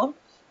seal.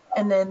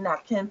 And then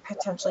that can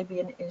potentially be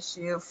an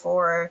issue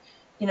for,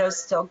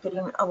 still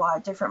getting a lot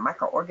of different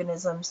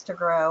microorganisms to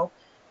grow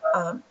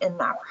in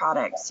that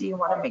product. So you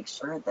want to make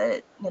sure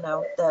that,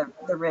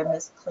 the rim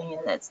is clean,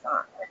 that's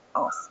not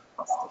all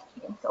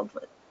sticky and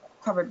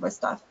covered with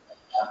stuff.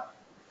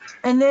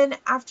 And then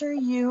after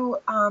you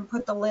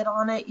put the lid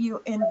on it,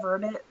 you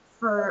invert it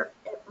for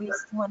at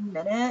least 1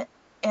 minute.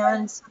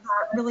 And so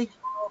that really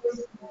helps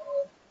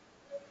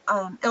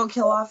with, it'll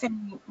kill off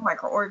any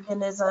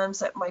microorganisms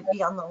that might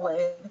be on the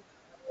lid.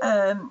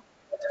 Um,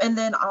 and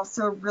then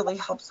also really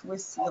helps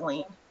with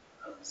sealing.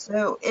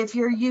 So if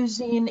you're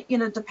using,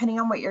 depending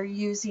on what you're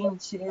using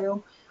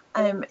too,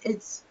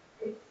 it's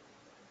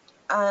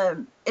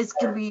going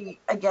to be,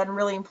 again,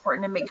 really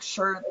important to make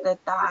sure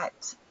that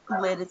that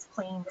lid is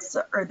clean,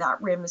 or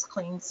that rim is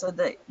clean, so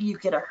that you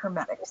get a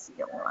hermetic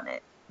seal on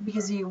it,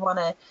 because you want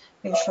to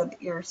make sure that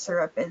your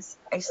syrup is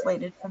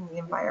isolated from the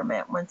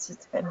environment once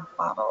it's been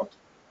bottled.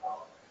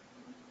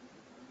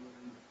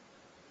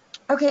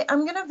 Okay,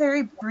 I'm going to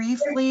very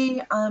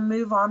briefly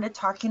move on to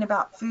talking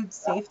about food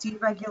safety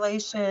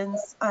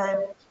regulations.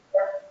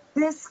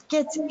 This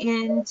gets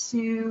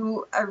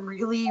into a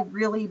really,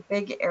 really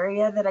big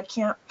area that I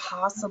can't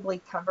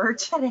possibly cover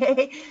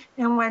today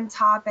in one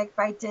topic,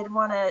 but I did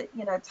want to,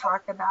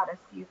 talk about a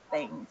few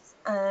things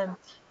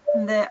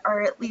that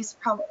are at least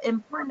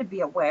important to be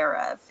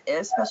aware of,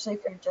 especially if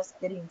you're just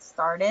getting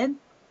started.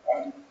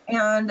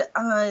 And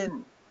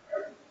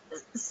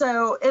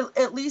so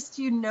at least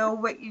you know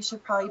what you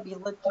should probably be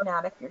looking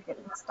at if you're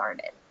getting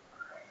started.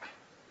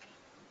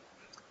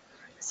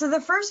 So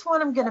the first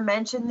one I'm going to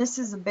mention, this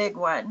is a big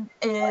one,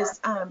 is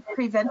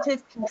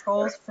preventive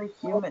controls for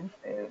human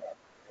food.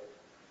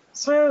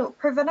 So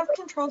preventive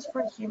controls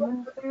for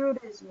human food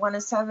is one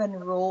of 7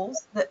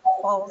 rules that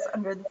falls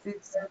under the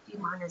Food Safety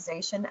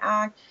Modernization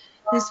Act.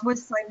 This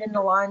was signed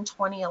into law in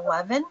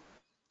 2011.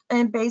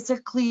 And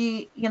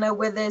basically,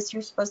 with this,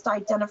 you're supposed to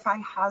identify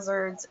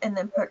hazards and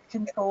then put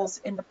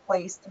controls into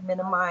place to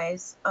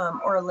minimize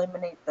or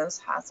eliminate those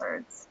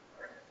hazards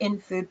in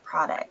food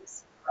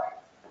products.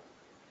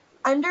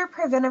 Under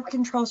preventive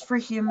controls for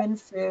human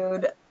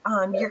food,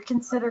 you're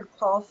considered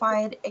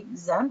qualified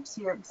exempt,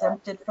 so you're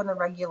exempted from the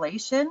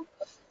regulation.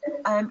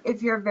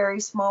 If you're a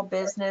very small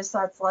business,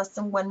 that's less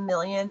than 1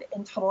 million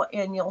in total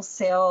annual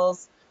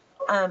sales,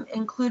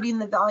 including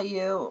the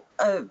value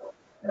of,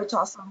 which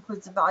also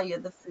includes the value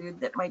of the food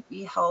that might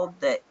be held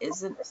that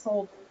isn't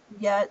sold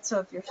yet. So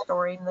if you're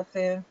storing the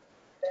food,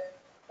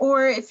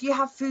 or if you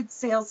have food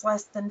sales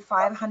less than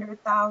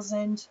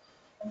 500,000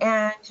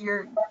 and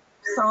you're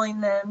selling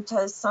them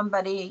to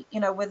somebody,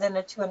 within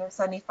a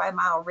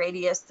 275-mile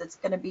radius that's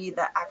going to be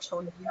the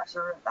actual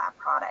user of that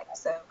product.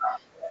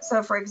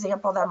 So for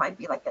example, that might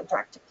be like a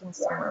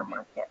direct-to-consumer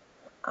market.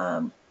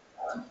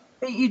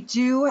 But you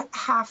do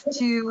have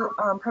to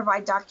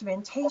provide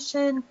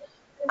documentation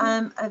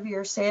of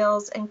your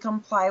sales and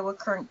comply with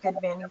current good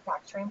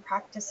manufacturing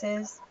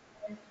practices.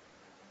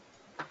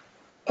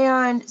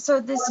 And so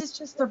this is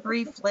just a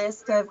brief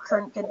list of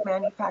current good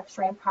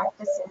manufacturing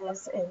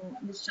practices, and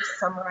it's just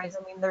summarized.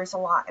 I mean, there's a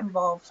lot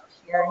involved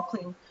here,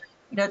 including,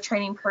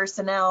 training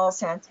personnel,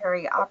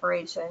 sanitary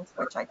operations,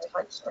 which I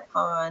touched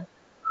upon,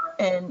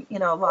 and,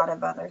 a lot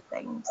of other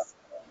things.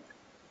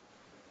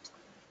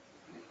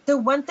 The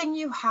one thing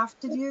you have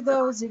to do,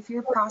 though, is if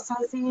you're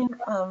processing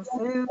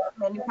food,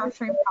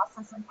 manufacturing,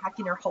 processing,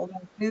 packing, or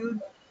holding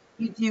food,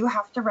 you do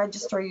have to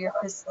register your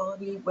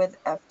facility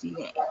with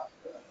FDA.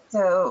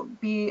 So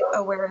be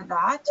aware of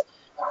that.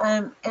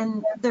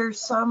 And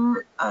there's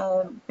some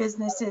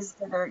businesses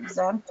that are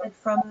exempted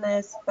from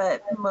this,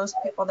 but most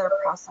people that are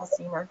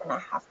processing are going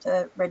to have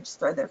to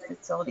register their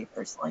facility if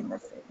they're selling their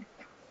food.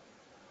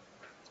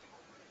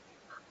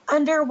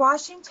 Under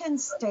Washington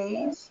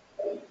State,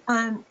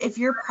 if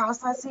you're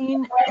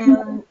processing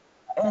and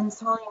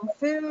selling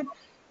food,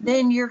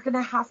 then you're going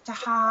to have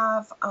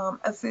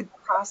a food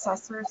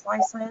processor's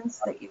license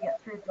that you get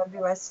through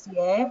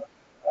WSDA.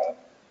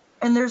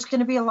 And there's going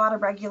to be a lot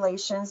of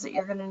regulations that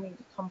you're going to need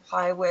to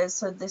comply with.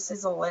 So this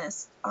is a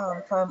list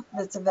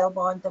that's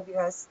available on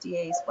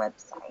WSDA's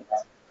website.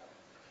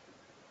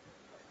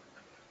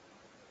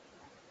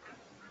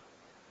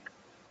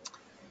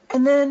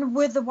 And then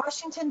with the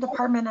Washington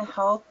Department of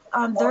Health,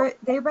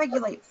 they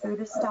regulate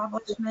food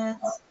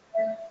establishments,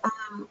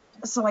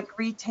 so like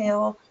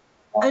retail.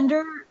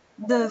 Under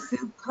the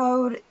food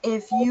code,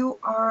 if you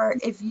are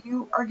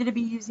going to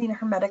be using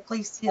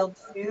hermetically sealed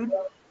food,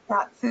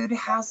 that food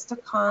has to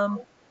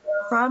come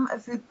from a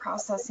food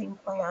processing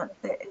plant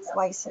that is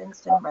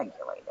licensed and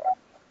regulated.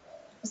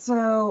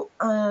 So,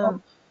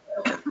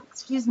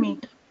 excuse me,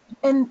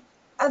 and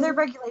other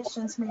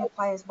regulations may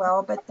apply as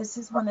well, but this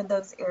is one of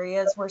those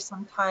areas where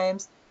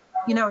sometimes,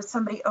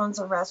 somebody owns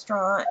a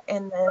restaurant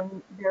and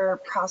then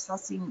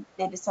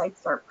they decide to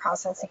start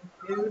processing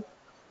food.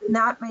 And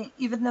that may,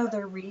 even though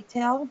they're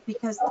retail,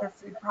 because they're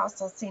food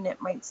processing,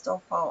 it might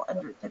still fall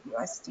under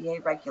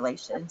WSDA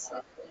regulations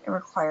and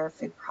require a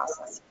food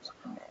processor's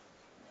permit.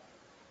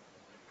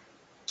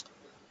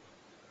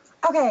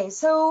 Okay,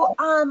 so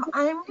I'm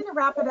going to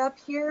wrap it up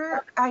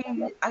here.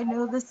 I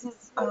know this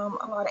is a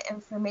lot of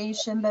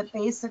information, but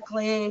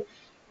basically,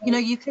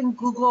 you can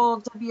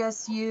Google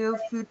WSU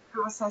food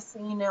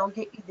processing. It'll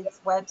get you these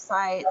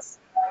websites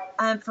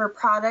for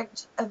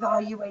product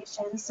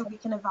evaluation, so we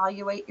can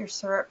evaluate your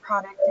syrup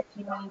product if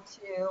you need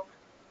to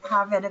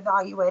have it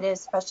evaluated,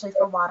 especially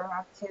for water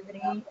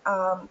activity.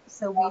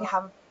 So we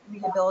have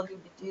the ability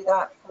to do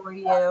that for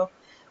you.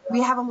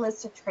 We have a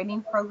list of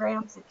training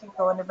programs that can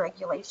go into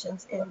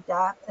regulations in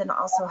depth and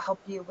also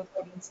help you with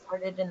getting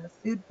started in the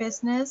food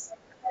business.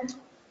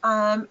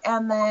 And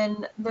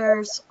then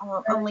there's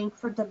a link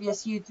for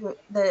WSU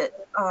that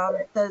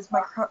does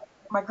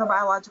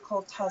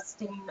microbiological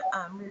testing,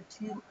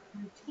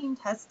 routine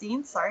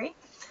testing,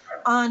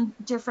 on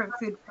different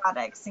food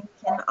products, and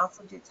can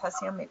also do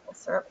testing on maple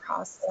syrup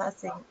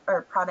processing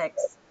or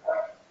products.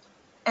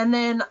 And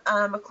then,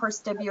 of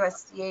course,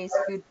 WSDA's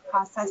food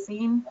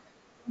processing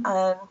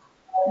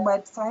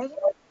website.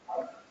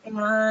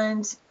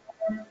 And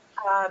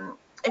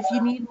if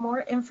you need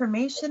more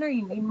information or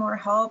you need more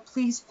help,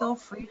 please feel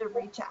free to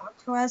reach out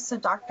to us. So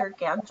Dr.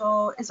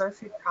 Gangel is our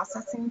food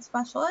processing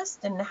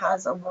specialist and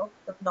has a wealth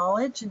of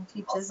knowledge and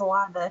teaches a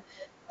lot of the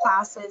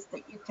classes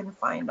that you can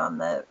find on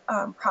the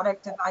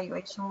product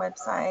evaluation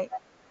website.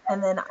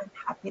 And then I'm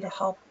happy to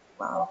help as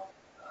well.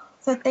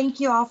 So thank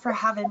you all for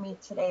having me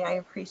today. I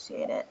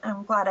appreciate it.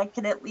 I'm glad I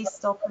could at least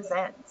still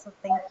present. So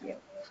thank you.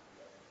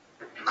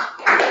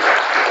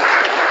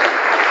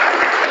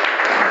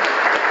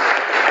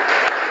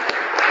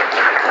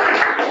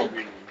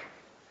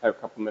 Have a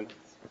couple minutes.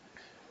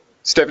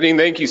 Stephanie,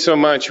 thank you so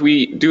much.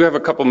 We do have a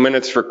couple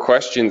minutes for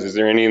questions. Is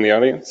there any in the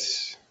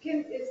audience?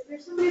 Is there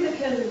somebody that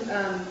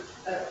can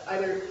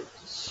either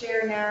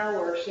share now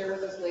or share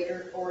with us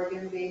later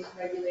Oregon-based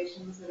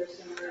regulations that are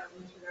similar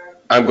in this regard?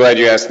 I'm glad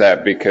you asked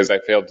that because I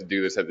failed to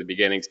do this at the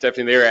beginning.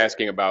 Stephanie, they were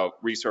asking about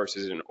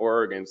resources in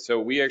Oregon. So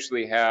we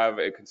actually have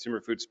a consumer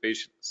food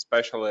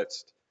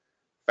specialist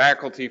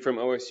faculty from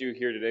OSU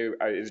here today.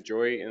 Is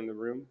Joy in the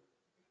room?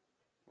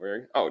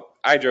 Where? Oh,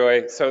 hi,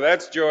 Joy. So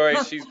that's Joy.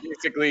 She's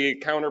basically a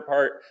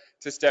counterpart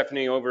to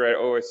Stephanie over at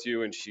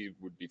OSU, and she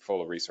would be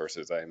full of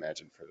resources, I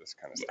imagine, for this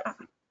kind of stuff.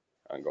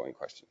 Ongoing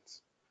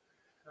questions.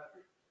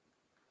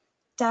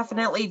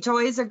 Definitely.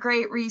 Joy is a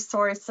great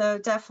resource, so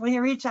definitely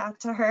reach out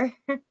to her.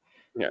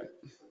 Yeah.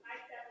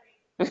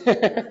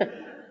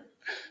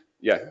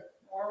 Yeah.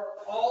 Are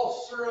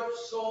all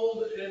syrups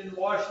sold in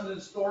Washington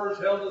stores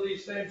held to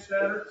these same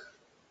standards?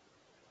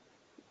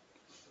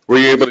 Were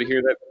you able to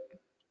hear that?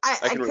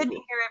 I couldn't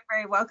hear it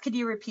very well. Could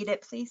you repeat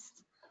it, please?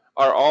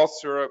 Are all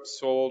syrups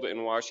sold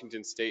in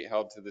Washington State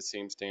held to the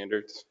same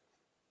standards?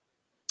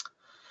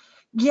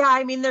 Yeah,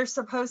 I mean, they're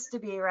supposed to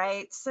be,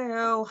 right?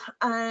 So,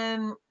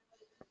 I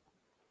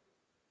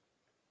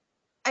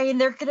mean,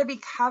 they're going to be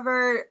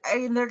covered. I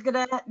mean, they're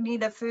going to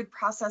need a food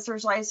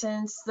processor's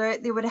license.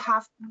 They would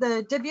have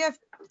the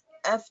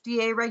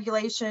FDA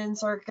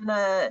regulations are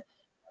gonna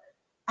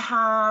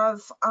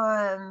have,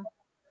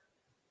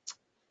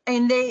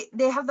 and they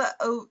have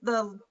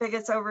the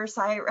biggest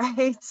oversight,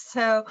 right?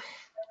 So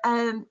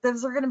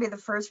those are going to be the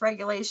first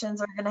regulations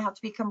that are going to have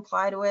to be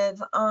complied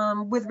with.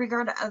 With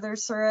regard to other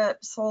syrup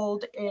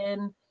sold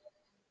in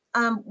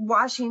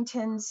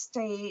Washington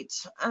State,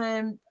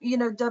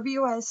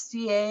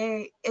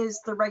 WSDA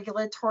is the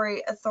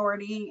regulatory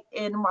authority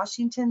in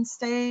Washington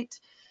State,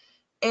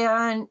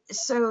 and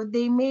so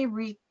they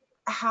may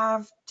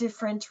have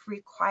different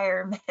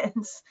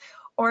requirements,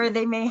 or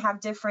they may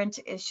have different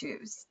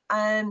issues.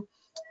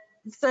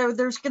 So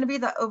there's going to be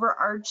the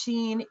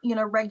overarching,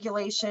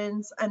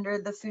 regulations under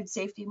the Food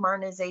Safety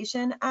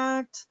Modernization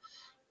Act,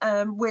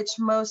 which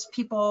most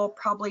people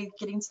probably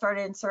getting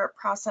started in syrup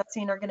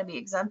processing are going to be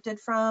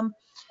exempted from.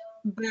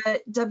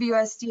 But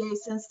WSDA,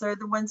 since they're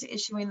the ones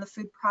issuing the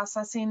food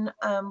processing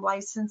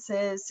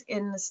licenses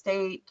in the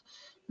state,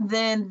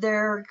 then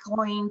they're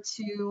going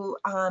to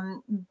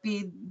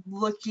be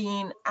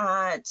looking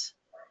at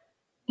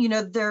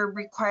their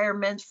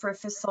requirements for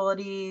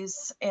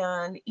facilities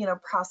and,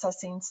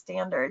 processing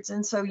standards.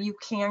 And so you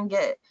can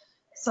get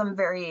some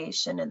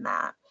variation in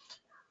that.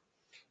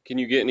 Can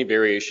you get any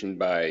variation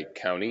by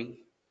county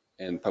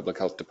and public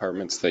health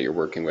departments that you're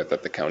working with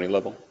at the county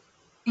level?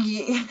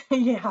 Yeah.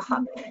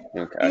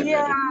 Okay.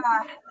 Yeah.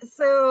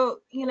 So,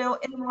 in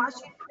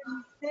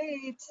Washington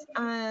State,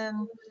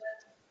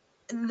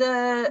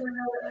 the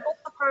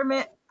health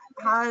department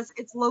has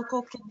its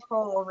local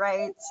control,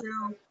 right?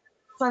 So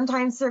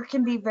sometimes there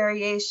can be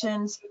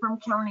variations from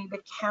county to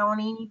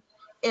county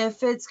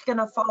if it's going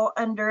to fall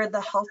under the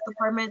health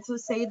department. So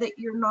say that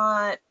you're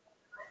not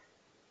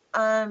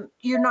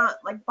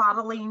like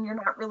bottling, you're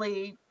not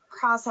really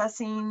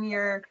processing,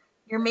 you're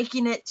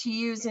making it to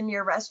use in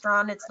your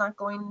restaurant. It's not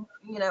going,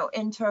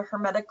 into a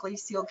hermetically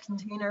sealed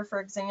container, for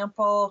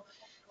example.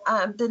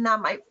 Then that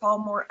might fall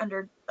more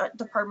under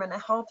Department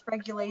of Health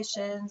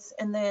regulations.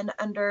 And then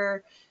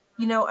under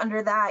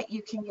that,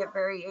 you can get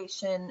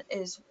variation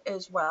as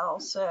well.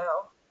 So.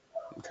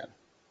 Okay.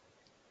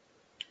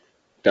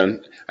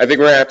 Done. I think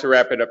we're gonna have to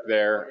wrap it up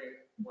there. Okay,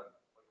 one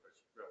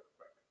question real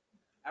quick.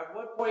 At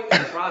what point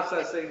in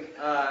processing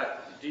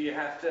do you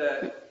have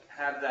to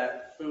have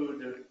that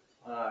food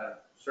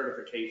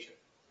certification?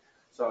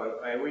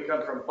 So we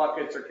come from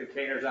buckets or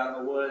containers out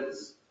in the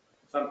woods.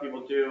 Some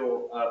people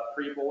do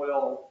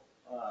pre-boil.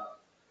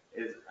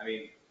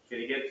 Can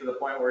you get to the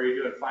point where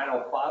you're doing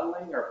final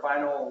bottling or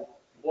final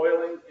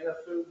boiling in a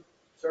food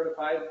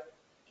certified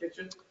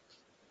kitchen?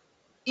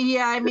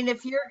 Yeah, I mean,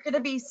 if you're going to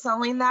be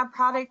selling that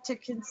product to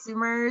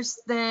consumers,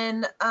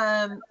 then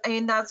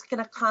that's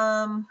going to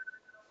come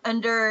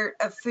under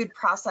a food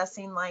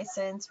processing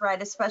license, right?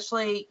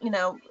 Especially,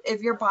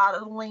 if you're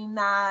bottling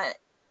that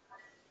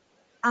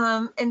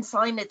and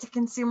selling it to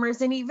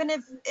consumers. And even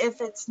if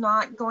it's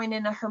not going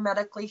in a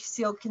hermetically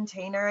sealed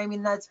container, I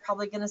mean, that's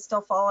probably going to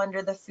still fall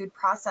under the food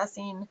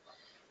processing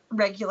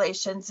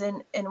regulations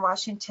in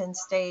Washington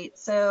State.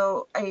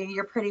 So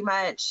you're pretty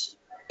much,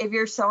 if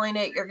you're selling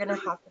it, you're going to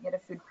have to get a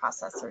food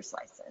processor's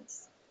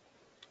license.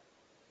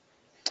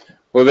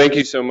 Well, thank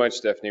you so much,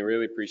 Stephanie.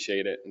 Really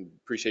appreciate it, and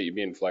appreciate you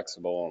being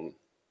flexible and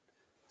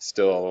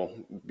still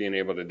being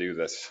able to do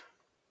this.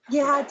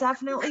 Yeah,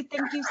 definitely.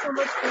 Thank you so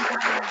much for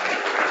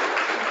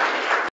having me.